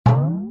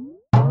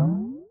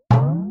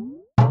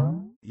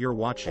You're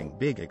watching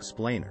Big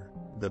Explainer,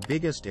 the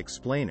biggest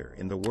explainer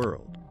in the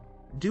world.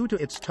 Due to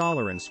its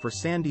tolerance for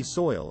sandy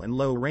soil and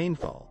low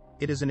rainfall,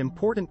 it is an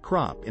important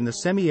crop in the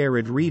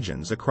semi-arid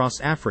regions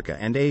across Africa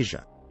and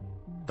Asia.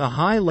 A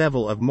high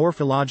level of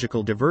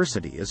morphological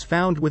diversity is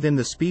found within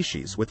the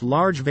species, with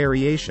large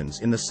variations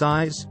in the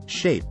size,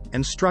 shape,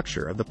 and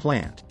structure of the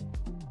plant.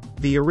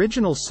 The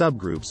original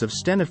subgroups of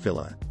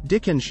Stenophylla,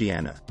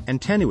 Dickensiana,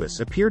 and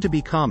Tenuis appear to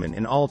be common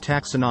in all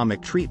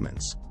taxonomic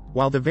treatments,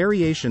 while the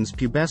variations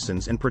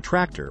pubescens and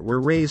protractor were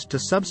raised to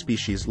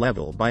subspecies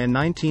level by a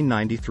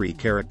 1993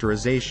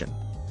 characterization.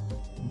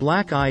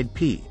 Black-eyed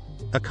pea,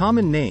 a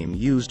common name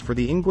used for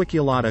the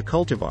Unguiculata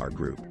cultivar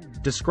group,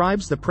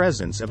 describes the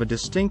presence of a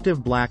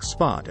distinctive black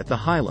spot at the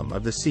hilum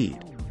of the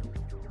seed.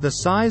 The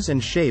size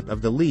and shape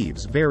of the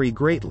leaves vary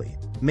greatly,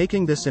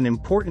 making this an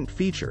important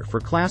feature for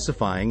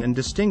classifying and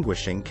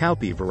distinguishing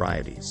cowpea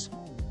varieties.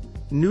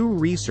 New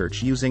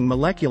research using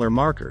molecular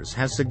markers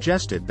has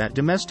suggested that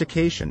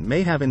domestication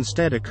may have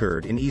instead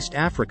occurred in East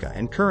Africa,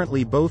 and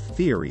currently both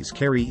theories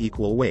carry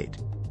equal weight.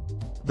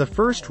 The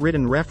first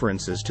written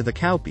references to the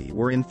cowpea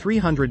were in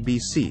 300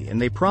 BC, and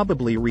they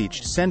probably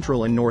reached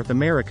Central and North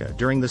America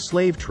during the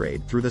slave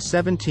trade through the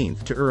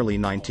 17th to early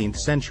 19th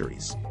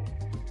centuries.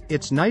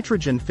 Its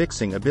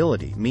nitrogen-fixing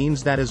ability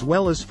means that, as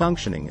well as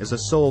functioning as a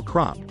sole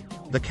crop,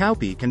 the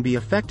cowpea can be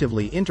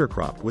effectively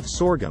intercropped with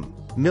sorghum,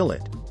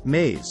 millet,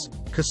 maize,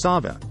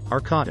 cassava, or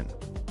cotton.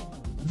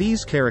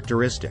 These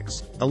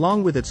characteristics,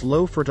 along with its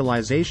low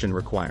fertilization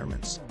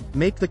requirements,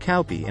 make the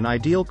cowpea an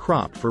ideal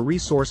crop for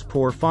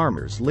resource-poor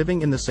farmers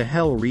living in the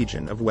Sahel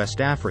region of West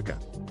Africa.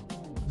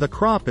 The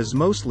crop is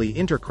mostly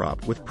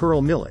intercropped with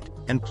pearl millet,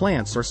 and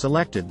plants are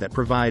selected that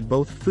provide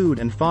both food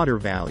and fodder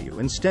value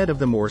instead of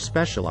the more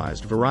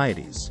specialized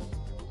varieties.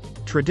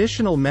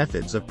 Traditional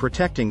methods of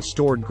protecting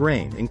stored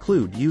grain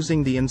include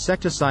using the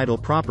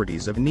insecticidal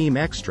properties of neem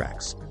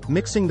extracts,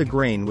 mixing the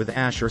grain with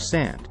ash or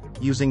sand,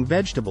 using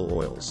vegetable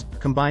oils,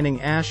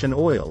 combining ash and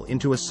oil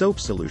into a soap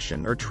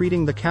solution, or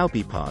treating the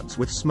cowpea pods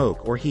with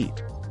smoke or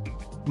heat.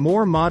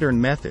 More modern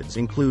methods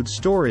include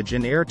storage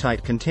in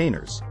airtight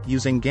containers,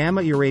 using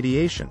gamma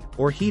irradiation,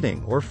 or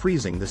heating or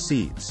freezing the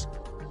seeds.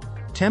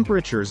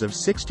 Temperatures of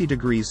 60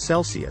 degrees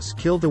Celsius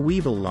kill the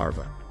weevil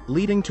larvae,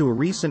 leading to a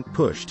recent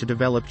push to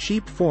develop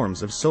cheap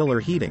forms of solar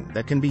heating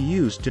that can be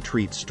used to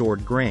treat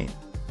stored grain.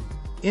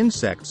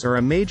 Insects are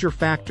a major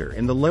factor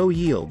in the low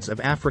yields of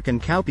African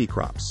cowpea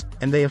crops,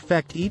 and they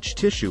affect each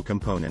tissue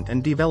component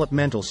and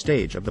developmental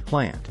stage of the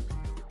plant.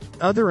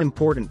 Other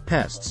important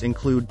pests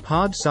include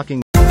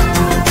pod-sucking